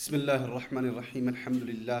بسم الله الرحمن الرحيم الحمد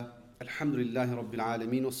لله رب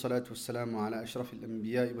العالمين والصلاة والسلام على أشرف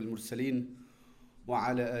الأنبياء والمرسلين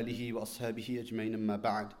وعلى آله وأصحابه أجمعين أما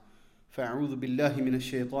بعد فأعوذ بالله من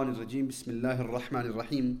الشيطان الرجيم بسم الله الرحمن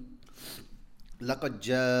الرحيم لقد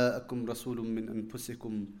جاءكم رسول من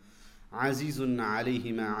أنفسكم عزيز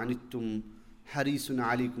عليه ما عنتم حريص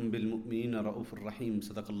عليكم بالمؤمنين رؤوف رحيم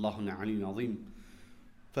صدق الله العلي العظيم.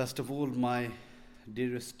 First of all, my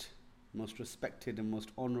dearest, most respected and most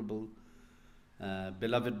honorable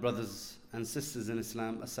beloved brothers and sisters in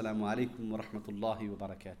Islam, Assalamu alaikum wa rahmatullahi wa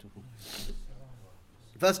barakatuh.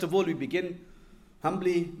 First of all, we begin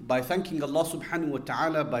humbly by thanking Allah subhanahu wa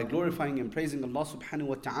ta'ala, by glorifying and praising Allah subhanahu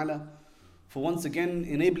wa ta'ala for once again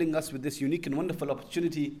enabling us with this unique and wonderful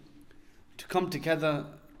opportunity to come together,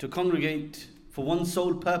 to congregate for one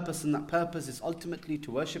sole purpose, and that purpose is ultimately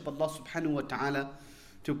to worship Allah subhanahu wa ta'ala,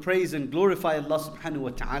 to praise and glorify Allah subhanahu wa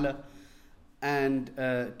ta'ala, and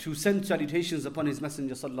to send salutations upon His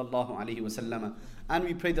Messenger sallallahu alaihi wasallam. And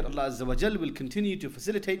we pray that Allah Azza wa Jal will continue to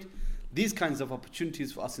facilitate these kinds of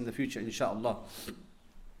opportunities for us in the future, inshaAllah.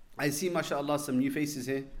 I see, mashallah, some new faces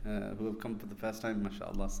here who have come for the first time.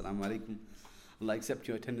 Mashallah, assalamu alaikum. Allah accept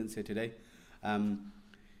your attendance here today.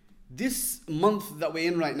 This month that we're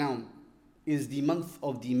in right now is the month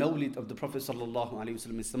of the Mawlid of the Prophet sallallahu alaihi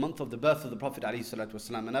wasallam. It's the month of the birth of the Prophet alayhi salatu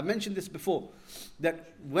wasallam. And I've mentioned this before,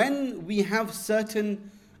 that when we have certain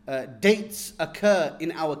dates occur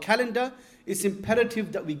in our calendar, it's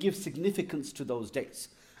imperative that we give significance to those dates.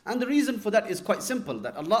 And the reason for that is quite simple,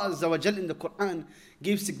 that Allah Azza wa Jal in the Quran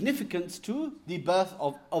gave significance to the birth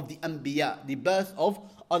of the Anbiya, the birth of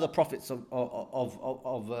other prophets of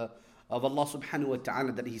Allah subhanahu wa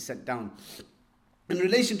ta'ala that He sent down. In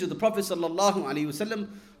relation to the Prophet sallallahu alaihi wasallam,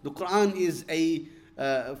 the Quran is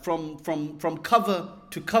from cover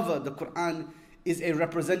to cover. The Quran is a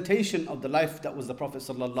representation of the life that was the Prophet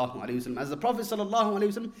sallallahu alaihi wasallam. As the Prophet sallallahu alaihi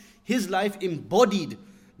wasallam, his life embodied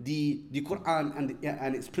the Quran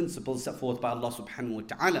and its principles set forth by Allah subhanahu wa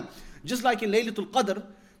ta'ala. Just like in Laylatul Qadr,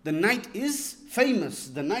 the night is famous,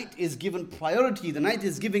 the night is given priority, the night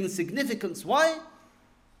is given significance. Why?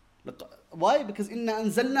 Because inna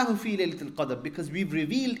anzalnahu fi laylatil qadr, because we've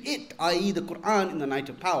revealed it, i.e. the Quran, in the night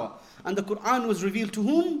of power. And the Quran was revealed to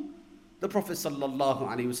whom? The Prophet sallallahu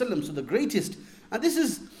alaihi wasallam. So the greatest, and this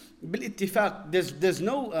is bil ittifaq,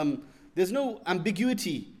 there's no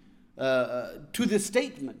ambiguity to this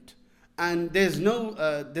statement, and there's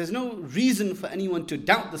no reason for anyone to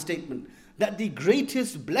doubt the statement that the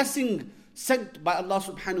greatest blessing sent by Allah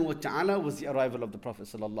subhanahu wa ta'ala was the arrival of the Prophet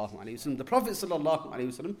sallallahu alaihi wasallam. The Prophet sallallahu alaihi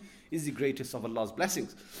wasallam is the greatest of Allah's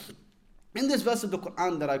blessings. In this verse of the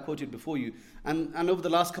Quran that I quoted before you, and over the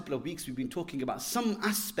last couple of weeks we've been talking about some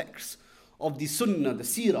aspects of the sunnah, the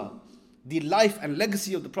seerah, the life and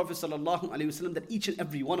legacy of the Prophet sallallahu alaihi wasallam that each and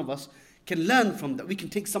every one of us can learn from, that we can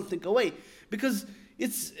take something away. Because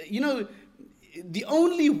it's, the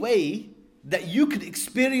only way that you could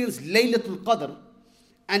experience Laylatul Qadr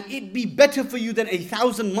and it be better for you than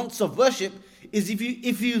 1,000 months of worship is if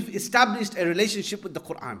you've established a relationship with the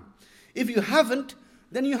Quran. If you haven't,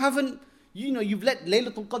 then you've let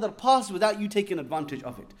Laylatul Qadr pass without you taking advantage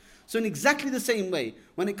of it. So in exactly the same way,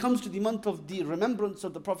 when it comes to the month of the remembrance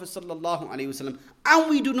of the Prophet sallallahu alaihi wasallam, and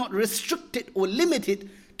we do not restrict it or limit it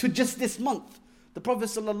to just this month. The Prophet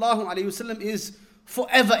sallallahu alaihi wasallam is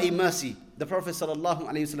forever a mercy. The Prophet sallallahu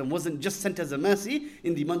alaihi wasallam wasn't just sent as a mercy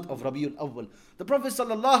in the month of Rabiul Awwal. The Prophet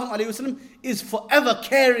sallallahu alaihi wasallam is forever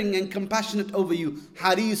caring and compassionate over you.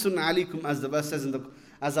 Harisun alaikum, as the verse says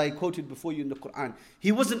as I quoted before you in the Quran.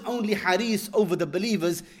 He wasn't only haris over the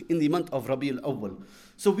believers in the month of Rabiul Awwal.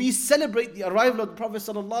 So we celebrate the arrival of the Prophet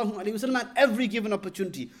sallallahu alaihi wasallam at every given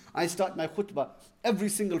opportunity. I start my khutbah every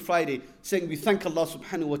single Friday saying we thank Allah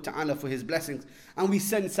subhanahu wa ta'ala for His blessings, and we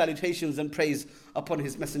send salutations and praise upon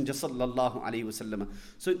His Messenger sallallahu alaihi wasallam.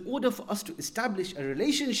 So in order for us to establish a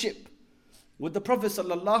relationship with the Prophet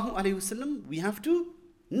sallallahu alaihi wasallam, we have to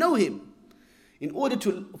know him. In order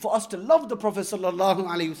for us to love the Prophet sallallahu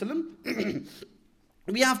alaihi wasallam,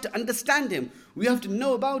 we have to understand him. We have to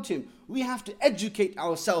know about him. We have to educate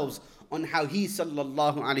ourselves on how he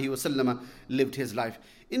sallallahu alaihi wasallam lived his life.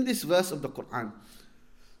 In this verse of the Quran,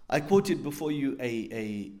 I quoted before you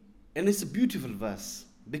and it's a beautiful verse,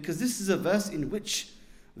 because this is a verse in which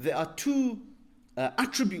there are two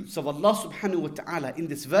attributes of Allah subhanahu wa ta'ala. In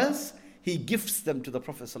this verse, He gifts them to the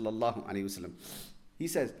Prophet sallallahu alaihi wasallam. He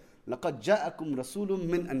says, لَقَدْ جَاءَكُمْ رَسُولٌ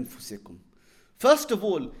مِّنْ أَنفُسِكُمْ. First of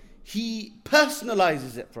all, He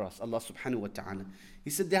personalizes it for us, Allah subhanahu wa ta'ala.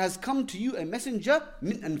 He said, there has come to you a messenger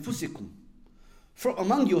min anfusikum, from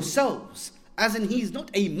among yourselves, as in he is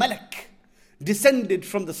not a malak, descended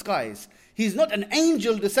from the skies. He's not an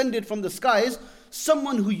angel descended from the skies,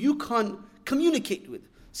 someone who you can't communicate with,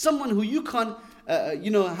 someone who you can't,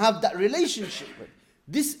 have that relationship with.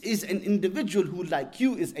 This is an individual who, like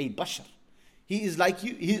you, is a bashar. He is like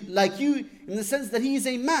you, in the sense that he is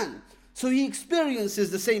a man. So he experiences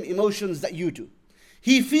the same emotions that you do.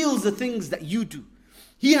 He feels the things that you do.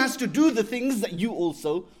 He has to do the things that you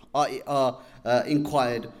also are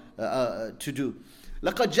inquired to do.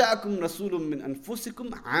 لَقَدْ جَاءَكُمْ رَسُولٌ مِّنْ أَنفُسِكُمْ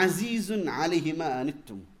عَزِيزٌ عَلَيْهِ مَا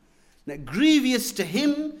أَنِتُّمْ. Now, grievous to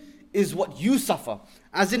him is what you suffer.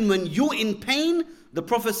 As in, when you're in pain, the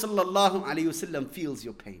Prophet sallallahu alaihi wasallam feels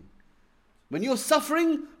your pain. When you're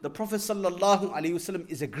suffering, the Prophet sallallahu alaihi wasallam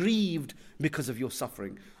is aggrieved because of your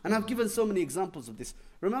suffering. And I've given so many examples of this.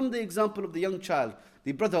 Remember the example of the young child,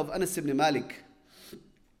 the brother of Anas ibn Malik.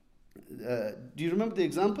 Do you remember the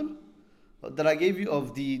example that I gave you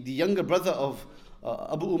of the younger brother of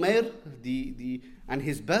Abu Umair and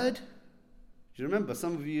his bird? Do you remember?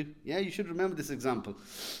 Some of you, yeah, you should remember this example.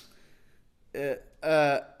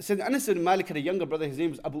 Said Anas ibn Malik had a younger brother, his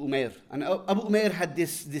name was Abu Umair. And Abu Umair had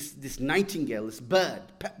this nightingale, this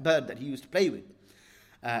pet bird that he used to play with.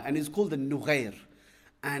 And it's called the Nughair.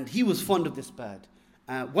 And he was fond of this bird.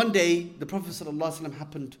 One day, the Prophet ﷺ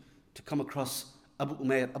happened to come across Abu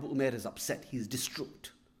Umair. Abu Umair is upset, he's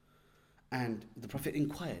distraught. And the Prophet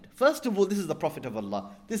inquired. First of all, this is the Prophet of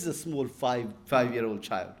Allah. This is a small five-year-old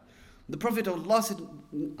child. The Prophet of Allah said,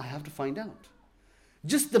 I have to find out.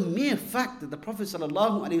 Just the mere fact that the Prophet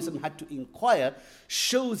ﷺ had to inquire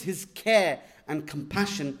shows his care and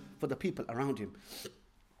compassion for the people around him.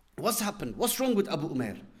 What's happened? What's wrong with Abu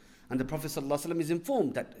Umair? And the Prophet ﷺ is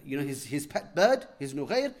informed that his pet bird, his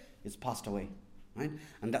Nughair, is passed away. Right?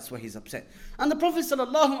 And that's why he's upset. And the Prophet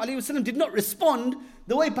ﷺ did not respond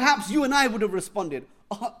the way perhaps you and I would have responded.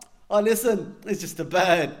 Oh, listen, it's just a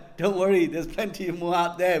bird. Don't worry, there's plenty more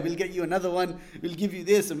out there. We'll get you another one. We'll give you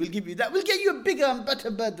this and we'll give you that. We'll get you a bigger and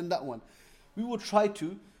better bird than that one. We will try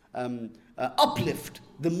to uplift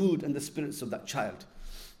the mood and the spirits of that child.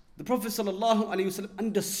 The Prophet ﷺ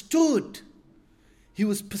understood. He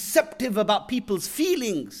was perceptive about people's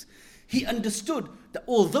feelings. He understood that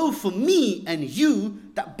although for me and you,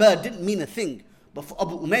 that bird didn't mean a thing, but for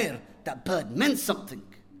Abu Umair, that bird meant something.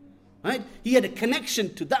 Right? He had a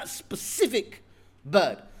connection to that specific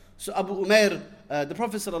bird. So Abu Umair, the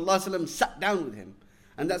Prophet ﷺ sat down with him.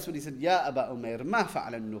 And that's when he said, Ya Abu Umair, ma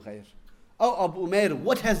fa'ala al-Nughair. Oh Abu Umair,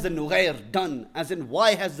 what has the Nughair done? As in,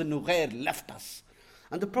 why has the Nughair left us?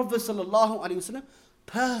 And the Prophet ﷺ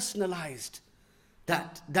personalized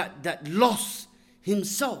that loss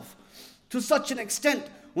himself to such an extent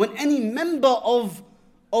when any member of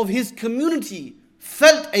his community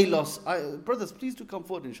felt a loss. Brothers, please do come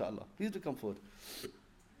forward, inshallah. Please do come forward.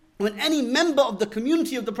 When any member of the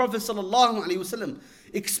community of the Prophet ﷺ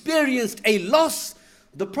experienced a loss,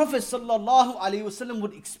 the Prophet ﷺ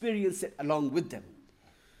would experience it along with them.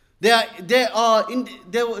 There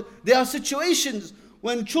are situations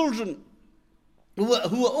when children who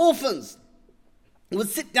are orphans would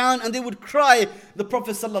sit down and they would cry. The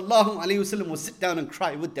Prophet ﷺ would sit down and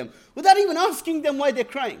cry with them without even asking them why they're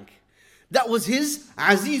crying. That was his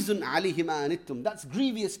Azizun alayhi ma anittum. That's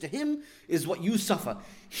grievous to him is what you suffer.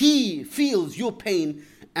 He feels your pain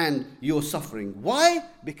and your suffering. Why?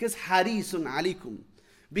 Because harisun alaykum.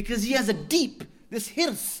 Because he has a deep, this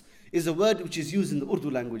hirs is a word which is used in the Urdu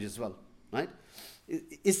language as well. Right?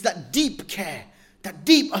 It's that deep care, that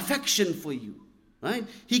deep affection for you. Right?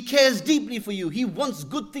 He cares deeply for you. He wants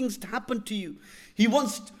good things to happen to you. He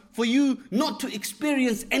wants for you not to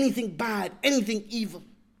experience anything bad, anything evil.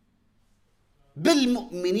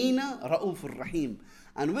 بِالْمُؤْمِنِينَ رَؤُوفٌ رَحِيمٌ.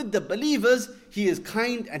 And with the believers, he is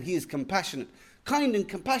kind and he is compassionate. Kind and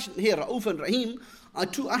compassionate here, Ra'uf and Rahim, are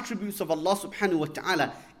two attributes of Allah subhanahu wa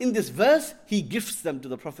ta'ala. In this verse, he gifts them to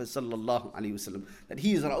the Prophet sallallahu alaihi wasallam. That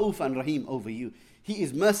he is Ra'uf and Rahim over you. He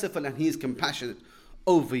is merciful and he is compassionate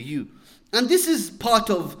over you. And this is part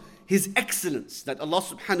of his excellence that Allah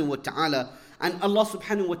subhanahu wa ta'ala and Allah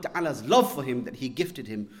subhanahu wa ta'ala's love for him that he gifted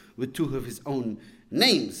him with two of his own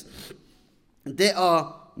names. There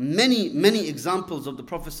are many examples of the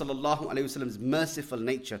Prophet sallallahu alaihi wasallam's merciful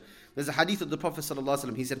nature. There's a hadith of the Prophet sallallahu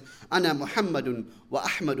alaihi wasallam. He said, "Ana Muhammadun wa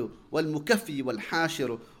Ahmadu wal Mukaffi wal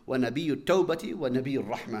Hashiru wa Nabiyyu Tawbati wa Nabiyyu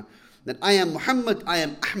Rahma." That I am Muhammad, I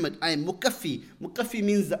am Ahmad, I am Mukaffi. Mukaffi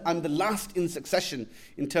means that I'm the last in succession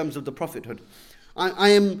in terms of the prophethood. I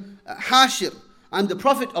am Hashir. I'm the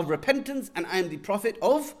prophet of repentance and I am the prophet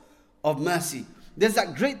of mercy. There's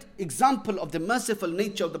that great example of the merciful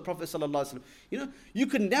nature of the Prophet ﷺ. You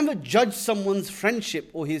can never judge someone's friendship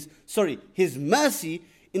or his mercy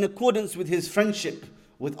in accordance with his friendship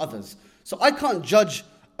with others. So I can't judge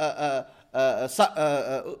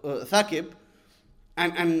Thaqib,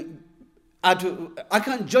 and I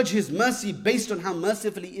can't judge his mercy based on how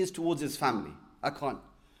merciful he is towards his family. I can't.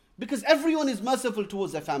 Because everyone is merciful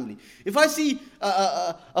towards their family. If I see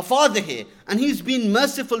a father here and he's been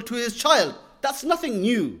merciful to his child, that's nothing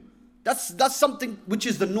new. That's something which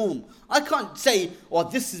is the norm. I can't say, oh,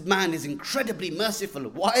 this man is incredibly merciful.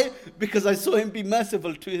 Why? Because I saw him be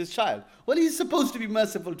merciful to his child. Well, he's supposed to be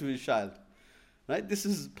merciful to his child. Right? This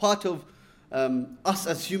is part of us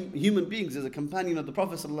as human beings. As a companion of the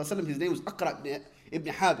Prophet ﷺ, his name was Aqra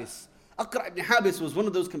ibn Habis. Aqra ibn Habis was one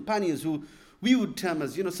of those companions who we would term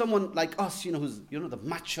as, someone like us, who's, the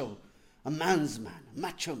macho, a man's man, a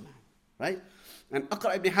macho man, right? And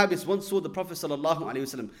Aqra ibn Habis once saw the Prophet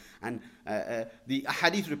ﷺ, and the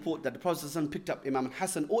hadith report that the Prophet ﷺ picked up Imam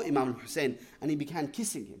al-Hassan or Imam al-Hussain, and he began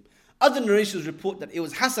kissing him. Other narrations report that it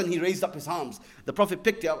was Hassan, he raised up his arms. The Prophet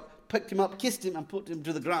picked him up, kissed him and put him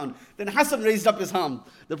to the ground. Then Hassan raised up his arm.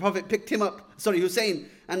 The Prophet picked him up, Hussein,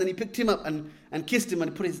 and then he picked him up and kissed him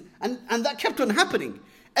and put his, and that kept on happening.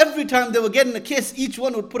 Every time they were getting a kiss, each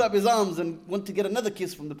one would put up his arms and want to get another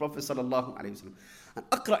kiss from the Prophet sallallahu alaihi wasallam. And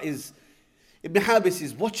Ibn Habis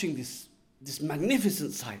is watching this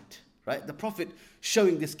magnificent sight, right? The Prophet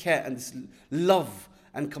showing this care and this love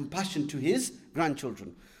and compassion to his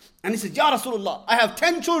grandchildren. And he said, Ya Rasulullah, I have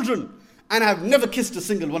 10 children and I have never kissed a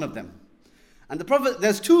single one of them. And the Prophet,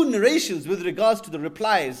 there's two narrations with regards to the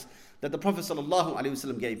replies that the Prophet sallallahu alaihi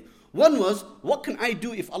wasallam gave. One was, what can I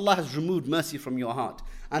do if Allah has removed mercy from your heart?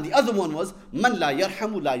 And the other one was, Man la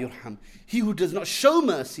yarhamu la yurham. He who does not show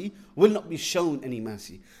mercy will not be shown any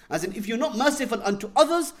mercy. As in, if you're not merciful unto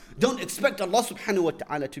others, don't expect Allah subhanahu wa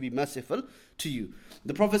ta'ala to be merciful to you.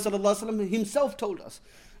 The Prophet sallallahu alaihi wasallam himself told us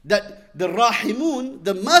that the rahimun,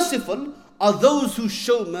 the merciful, are those who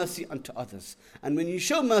show mercy unto others. And when you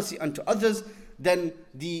show mercy unto others, then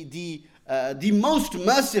the most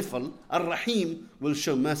merciful, ar-Rahim, will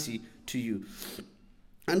show mercy to you.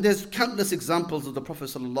 And there's countless examples of the Prophet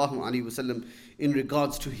ﷺ in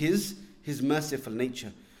regards to his merciful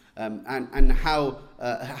nature, and how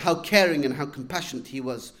caring and how compassionate he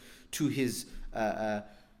was to his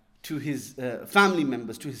family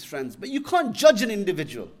members, to his friends. But you can't judge an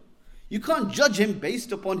individual. You can't judge him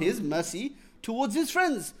based upon his mercy towards his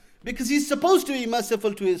friends, because he's supposed to be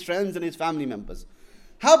merciful to his friends and his family members.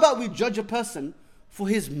 How about we judge a person for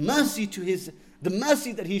his mercy the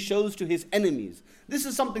mercy that he shows to his enemies? This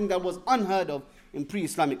is something that was unheard of in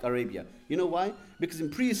pre-Islamic Arabia. You know why? Because in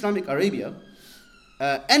pre-Islamic Arabia,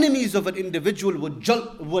 enemies of an individual were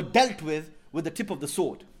dealt with the tip of the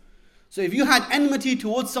sword. So if you had enmity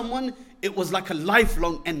towards someone, it was like a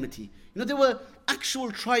lifelong enmity. There were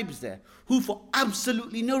actual tribes there who, for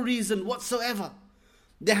absolutely no reason whatsoever,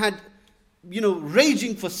 they had,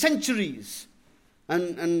 raging for centuries.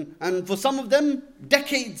 And for some of them,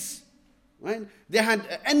 decades, right? They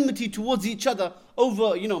had enmity towards each other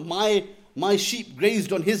over, my sheep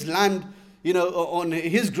grazed on his land, on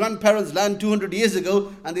his grandparents' land 200 years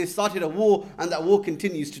ago, and they started a war, and that war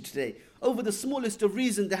continues to today. Over the smallest of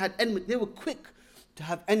reasons, they had enmity. They were quick to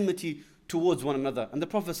have enmity towards one another. And the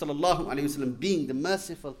Prophet ﷺ, being the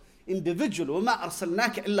merciful individual, وَمَا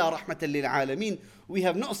أَرْسَلْنَاكَ إِلَّا رَحْمَةً لِلْعَالَمِينَ, we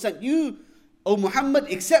have not sent you, O Muhammad,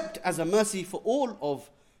 except as a mercy for all of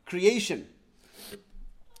creation.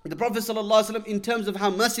 The Prophet ﷺ, in terms of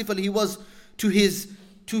how merciful he was to his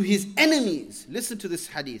enemies, listen to this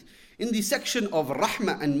hadith. In the section of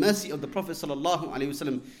rahmah and mercy of the Prophet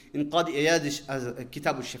ﷺ, in Qadi Iyad's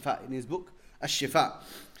Kitab al-Shifa, in his book al-Shifa,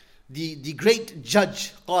 the great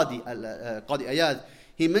judge Qadi Iyad,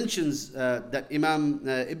 he mentions that Imam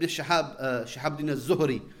Ibn Shahabuddin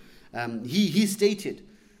al-Zuhri, he stated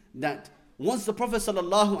that once the Prophet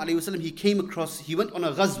ﷺ, he went on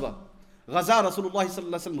a ghazwa. Ghaza Rasulullah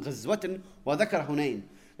ﷺ ghazwatan wa dhakar Hunayn.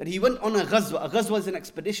 That he went on a ghazwa. A ghazwa is an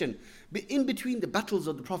expedition. In between the battles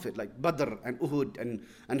of the Prophet, like Badr and Uhud and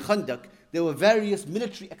Khandaq, there were various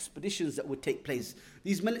military expeditions that would take place.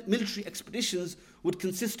 These military expeditions would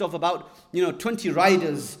consist of about 20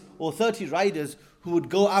 riders or 30 riders who would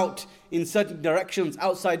go out in certain directions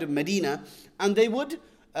outside of Medina, and they would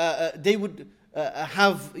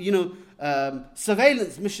have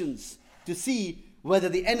surveillance missions to see whether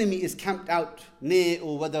the enemy is camped out near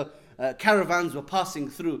or whether caravans were passing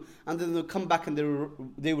through, and then they'll come back and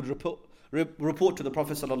they would report to the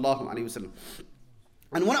Prophet ﷺ.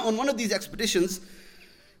 And on one of these expeditions,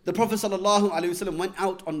 the Prophet ﷺ went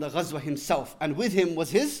out on the ghazwa himself, and with him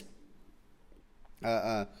was his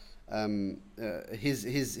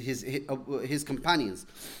companions.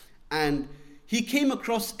 And he came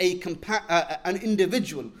across an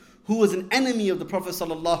individual who was an enemy of the Prophet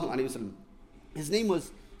ﷺ. His name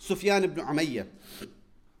was Sufyan ibn Umayyah.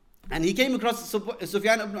 And he came across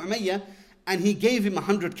Sufyan ibn Umayyah and he gave him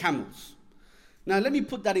 100 camels. Now let me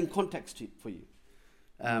put that in context for you.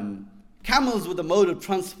 Camels were the mode of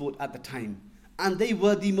transport at the time, and they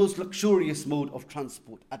were the most luxurious mode of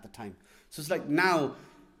transport at the time. So it's like now,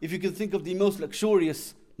 if you can think of the most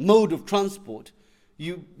luxurious mode of transport,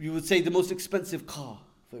 you would say the most expensive car,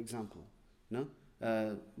 for example. No?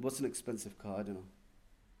 What's an expensive car? I don't know.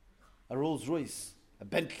 A Rolls Royce, a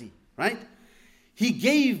Bentley, right? He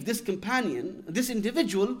gave this companion, this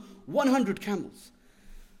individual, 100 camels.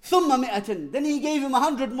 ثُمَّ مِئَةً. Then he gave him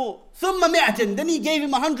 100 more. ثُمَّ مِئَةً. Then he gave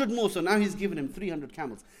him 100 more. So now he's given him 300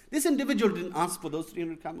 camels. This individual didn't ask for those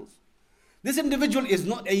 300 camels. This individual is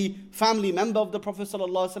not a family member of the Prophet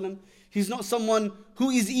ﷺ. He's not someone who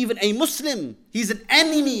is even a Muslim. He's an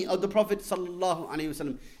enemy of the Prophet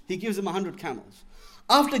ﷺ. He gives him 100 camels.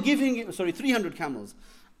 After giving him, 300 camels.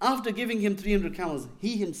 After giving him 300 camels,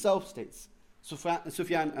 he himself states, Safwan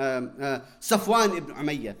ibn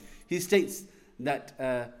Umayyah, he states that,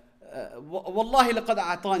 Wallahi laqad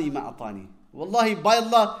a'tani ma a'tani. Wallahi, by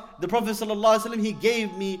Allah, the Prophet ﷺ, he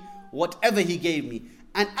gave me whatever he gave me.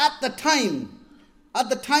 And at the time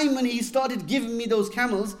when he started giving me those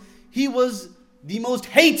camels, he was the most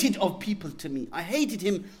hated of people to me. I hated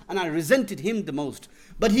him and I resented him the most.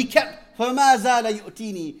 But he kept, فَمَا زَالَ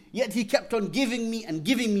يُؤْتِينِي, yet he kept on giving me and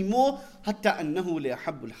giving me more, حَتَّى أَنَّهُ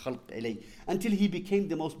لِيَحَبُّ الْخَلْقِ إِلَيْهِ, until he became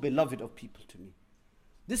the most beloved of people to me.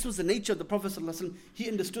 This was the nature of the Prophet ﷺ. He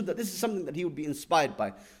understood that this is something that he would be inspired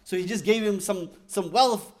by. So he just gave him some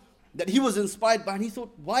wealth that he was inspired by, and he thought,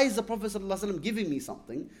 why is the Prophet ﷺ giving me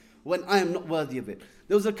something when I am not worthy of it?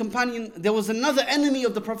 There was another enemy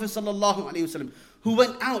of the Prophet ﷺ who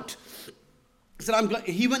went out.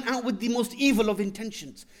 He went out with the most evil of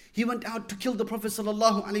intentions. He went out to kill the Prophet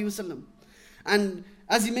ﷺ. And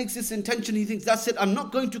as he makes this intention, he thinks, that's it, I'm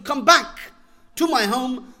not going to come back to my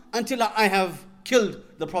home until I have killed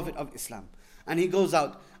the Prophet of Islam. And he goes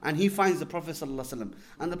out and he finds the Prophet ﷺ.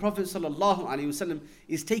 And the Prophet ﷺ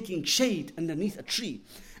is taking shade underneath a tree.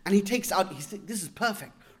 And he takes out, he thinks, this is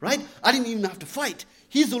perfect, right? I didn't even have to fight.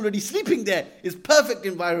 He's already sleeping there. It's perfect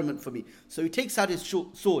environment for me. So he takes out his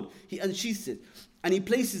sword, he unsheaths it, and he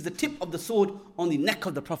places the tip of the sword on the neck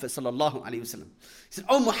of the Prophet ﷺ. He said,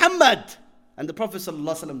 "Oh Muhammad!" And the Prophet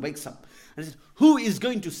ﷺ wakes up and he said, "Who is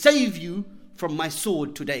going to save you from my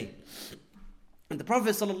sword today?" And the Prophet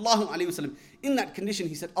ﷺ, in that condition,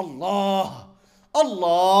 he said, Allah,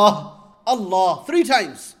 Allah, Allah, 3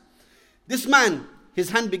 times. This man, his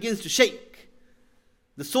hand begins to shake.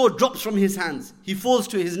 The sword drops from his hands. He falls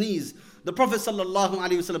to his knees. The Prophet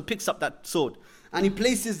ﷺ picks up that sword and he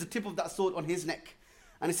places the tip of that sword on his neck.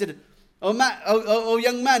 And he said, oh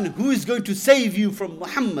young man, who is going to save you from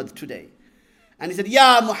Muhammad today? And he said,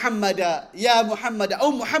 Ya Muhammad,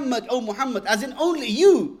 oh Muhammad, oh Muhammad, as in only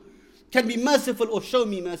you can be merciful or show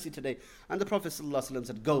me mercy today. And the Prophet ﷺ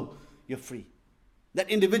said, go, you're free. That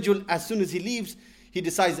individual, as soon as he leaves, he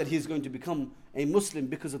decides that he's going to become a Muslim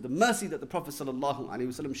because of the mercy that the Prophet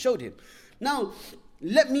ﷺ showed him. Now,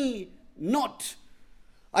 I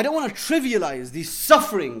don't want to trivialize the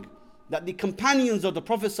suffering that the companions of the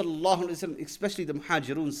Prophet ﷺ, especially the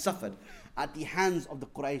Muhajirun, suffered at the hands of the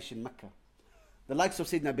Quraysh in Mecca. The likes of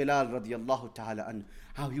Sayyidina Bilal radiallahu ta'ala an,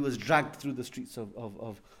 how he was dragged through the streets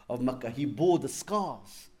of Mecca. He bore the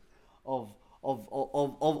scars of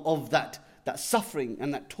that suffering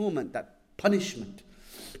and that torment, that punishment.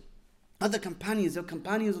 Other companions, there were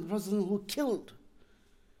companions of the Prophet who were killed.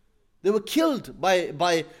 They were killed by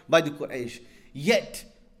the Quraysh. Yet,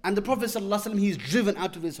 and the Prophet ﷺ, he is driven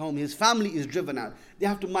out of his home. His family is driven out. They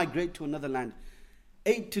have to migrate to another land.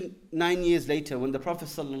 8 to 9 years later, when the Prophet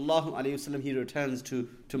ﷺ, he returns to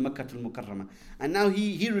Makkah al-Mukarramah. And now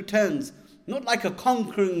he returns, not like a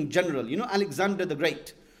conquering general. You know Alexander the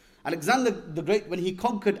Great. Alexander the Great, when he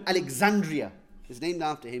conquered Alexandria, is named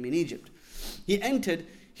after him in Egypt. He entered,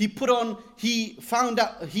 he found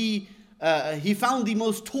the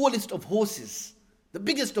most tallest of horses, the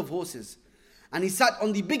biggest of horses. And he sat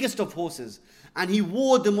on the biggest of horses. And he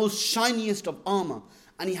wore the most shiniest of armor.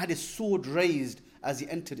 And he had his sword raised as he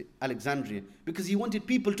entered Alexandria, because he wanted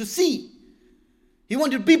people to see. He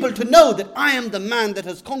wanted people to know that I am the man that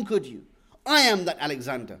has conquered you. I am that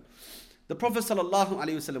Alexander. The Prophet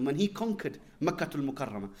ﷺ, when he conquered Makkah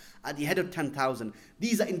al-Mukarramah at the head of 10,000,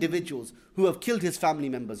 these are individuals who have killed his family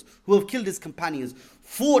members, who have killed his companions,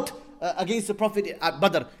 fought against the Prophet at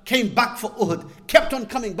Badr, came back for Uhud, kept on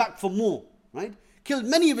coming back for more, right? Killed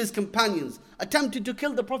many of his companions, attempted to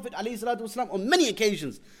kill the Prophet ﷺ on many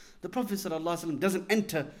occasions. The Prophet ﷺ doesn't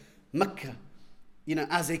enter Mecca,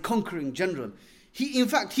 as a conquering general. In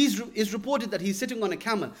fact, it's reported that he's sitting on a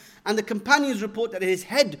camel, and the companions report that his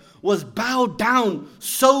head was bowed down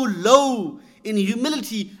so low in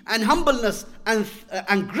humility and humbleness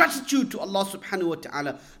and gratitude to Allah subhanahu wa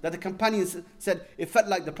ta'ala, that the companions said it felt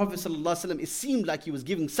like the Prophet sallallahu alaihi wasallam, it seemed like he was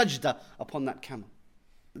giving sajda upon that camel.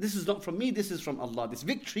 This is not from me, this is from Allah. This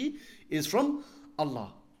victory is from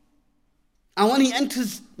Allah. And when he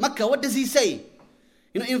enters Mecca, what does he say?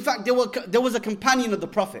 In fact, there was a companion of the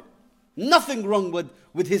Prophet. Nothing wrong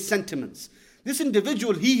with his sentiments. This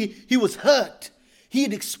individual, he was hurt. He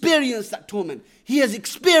had experienced that torment. He has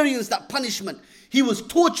experienced that punishment. He was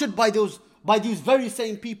tortured by these very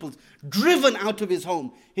same people, driven out of his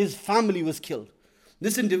home. His family was killed.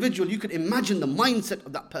 This individual, you could imagine the mindset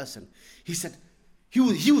of that person. He said, he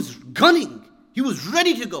was gunning. He was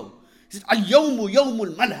ready to go. He said, Al-yawmu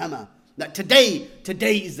yawmul malhama. That today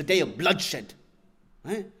is the day of bloodshed.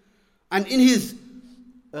 Right? And in his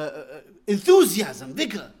enthusiasm,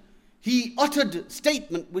 vigor, he uttered a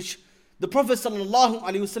statement which the Prophet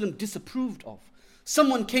ﷺ disapproved of.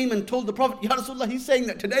 Someone came and told the Prophet, Ya Rasulullah, he's saying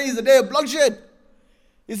that today is the day of bloodshed.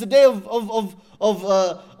 It's the day of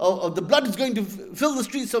the blood is going to fill the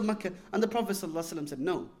streets of Mecca. And the Prophet ﷺ said,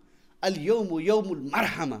 no. Al-yawmu yawmul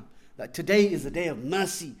marhama. That today is the day of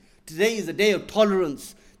mercy. Today is the day of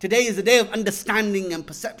tolerance. Today is the day of understanding and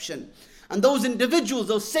perception. And those individuals,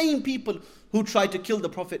 those same people who tried to kill the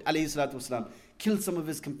Prophet ﷺ, killed some of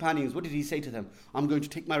his companions. What did he say to them? I'm going to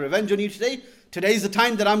take my revenge on you today. Today is the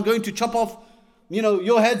time that I'm going to chop off,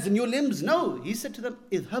 your heads and your limbs. No, he said to them,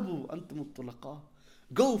 "Idhabu antum at-tulaqa."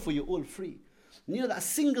 Go, for you're all free. That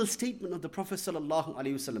single statement of the Prophet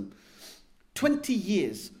ﷺ, 20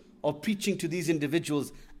 years of preaching to these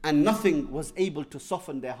individuals, and nothing was able to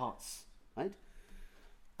soften their hearts. Right?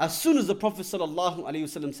 As soon as the Prophet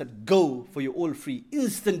ﷺ said, go, for you're all free,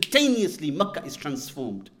 instantaneously Makkah is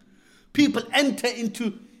transformed. People enter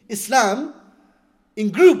into Islam in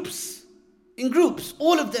groups,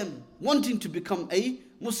 all of them wanting to become a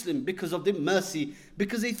Muslim because of the mercy,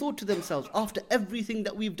 because they thought to themselves, after everything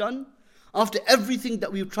that we've done, after everything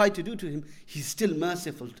that we've tried to do to him, he's still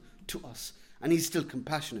merciful to us, and he's still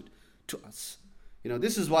compassionate to us.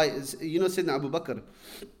 This is why, Sayyidina Abu Bakr,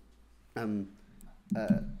 and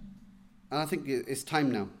I think it's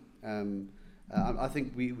time now. I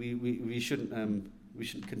think we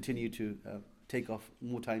shouldn't continue to take off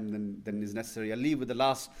more time than is necessary. I'll leave with the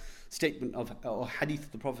last statement or hadith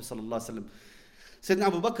of the Prophet sallallahu alaihi wasallam. Sayyidina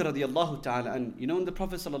Abu Bakr radiyallahu ta'ala, and when the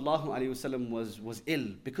Prophet sallallahu alaihi wasallam was ill,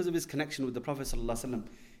 because of his connection with the Prophet sallallahu alaihi wasallam,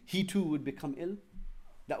 he too would become ill.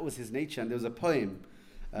 That was his nature. And there was a poem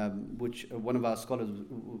which one of our scholars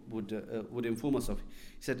would inform us of.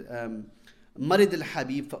 He said, Marid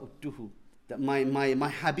al-Habib fa'uttuhu, that my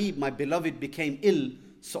Habib, my beloved, became ill,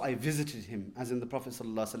 so I visited him, as in the Prophet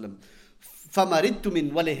sallallahu alaihi wasallam. فَمَرِدْتُ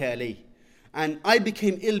مِنْ وَلِهَ عَلَيْهِ, and I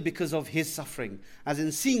became ill because of his suffering, as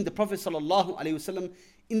in seeing the Prophet sallallahu alaihi wasallam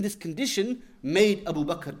in this condition made Abu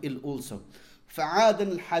Bakr ill also. فَعَادَ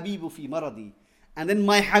الْحَبِيبُ فِي مَرَضِي, and then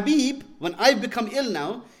my Habib, when I become ill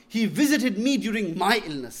now, he visited me during my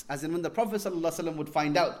illness, as in when the Prophet sallallahu alaihi wasallam would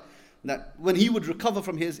find out that when he would recover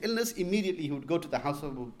from his illness, immediately he would go to the house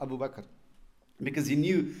of Abu Bakr, because he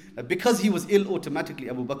knew that because he was ill, automatically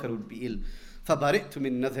Abu Bakr would be ill. فَبَرِئْتُ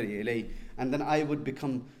مِن نَظَرِ إِلَيْهِ, and then I would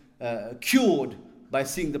become cured by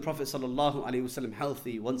seeing the Prophet sallallahu alaihi wasallam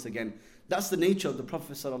healthy once again. That's the nature of the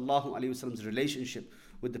Prophet sallallahu alaihi wasallam's relationship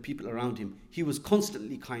with the people around him. He was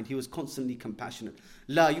constantly kind. He was constantly compassionate.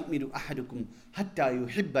 لا يؤمن أحدكم حتى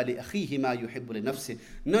يحب لأخيه ما يحب لنفسه.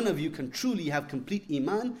 None of you can truly have complete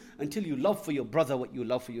iman until you love for your brother what you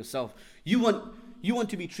love for yourself. You want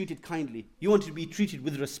to be treated kindly. You want to be treated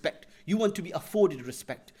with respect. You want to be afforded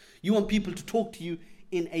respect. You want people to talk to you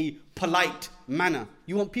in a polite manner.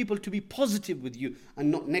 You want people to be positive with you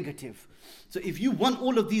and not negative. So if you want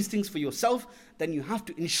all of these things for yourself, then you have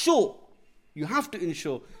to ensure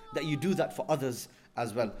that you do that for others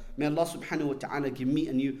as well. May Allah subhanahu wa ta'ala give me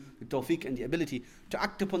and you the tawfiq and the ability to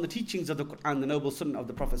act upon the teachings of the Quran, the noble sunnah of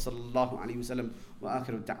the Prophet sallallahu alaihi wasallam. Wa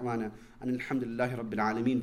akhiru da'wana and alhamdulillahi rabbil alameen.